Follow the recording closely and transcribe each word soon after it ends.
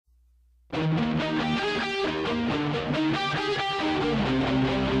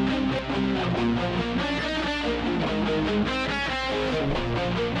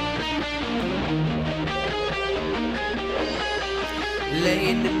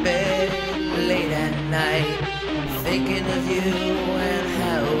bed late at night, thinking of you and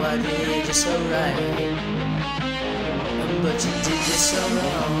how I did you so right, but you did you so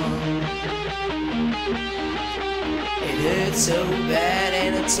wrong. It hurt so bad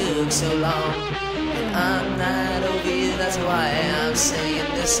and it took so long, and I'm not over you, that's why I'm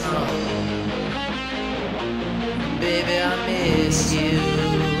singing this song. Baby, I miss you.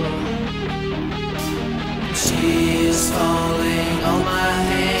 Tears falling on my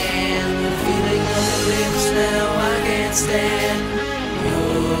hand, the feeling of your lips now I can't stand.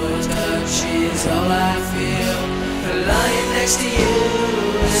 Your touch is all I feel, lying next to you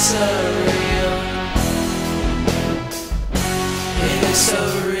is surreal. It is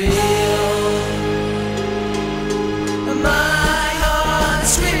surreal. My heart's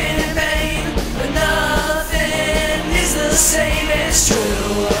screaming in pain, but nothing is the same, it's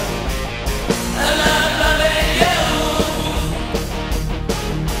true. I love loving you.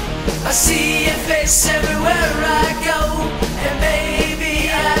 I see your face everywhere I go, and baby,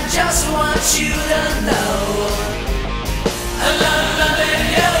 I just want you to know I love loving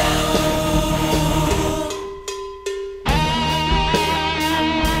you.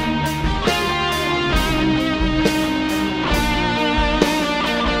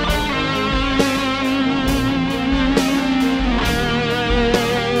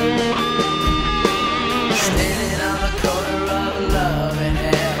 Standing on the corner of love and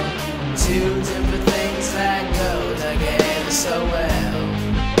hell, two different things that go together so well.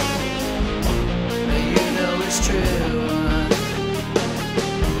 You know it's true.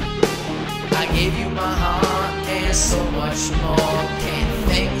 I gave you my heart and so much more. Can't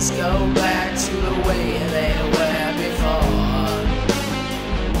things go back to the way they were before?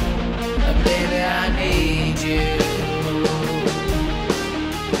 Baby, I need you.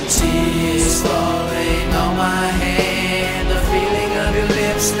 Tears falling on my hand, the feeling of your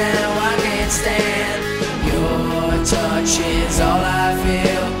lips now I can't stand. Your touch is all I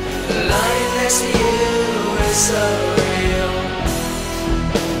feel, lying next to you is surreal.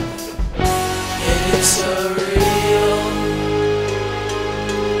 It is surreal.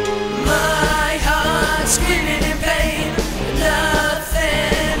 My heart's screaming in pain,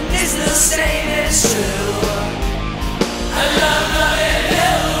 nothing is the same, it's true. I love loving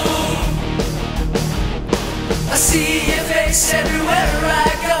you. I see your face everywhere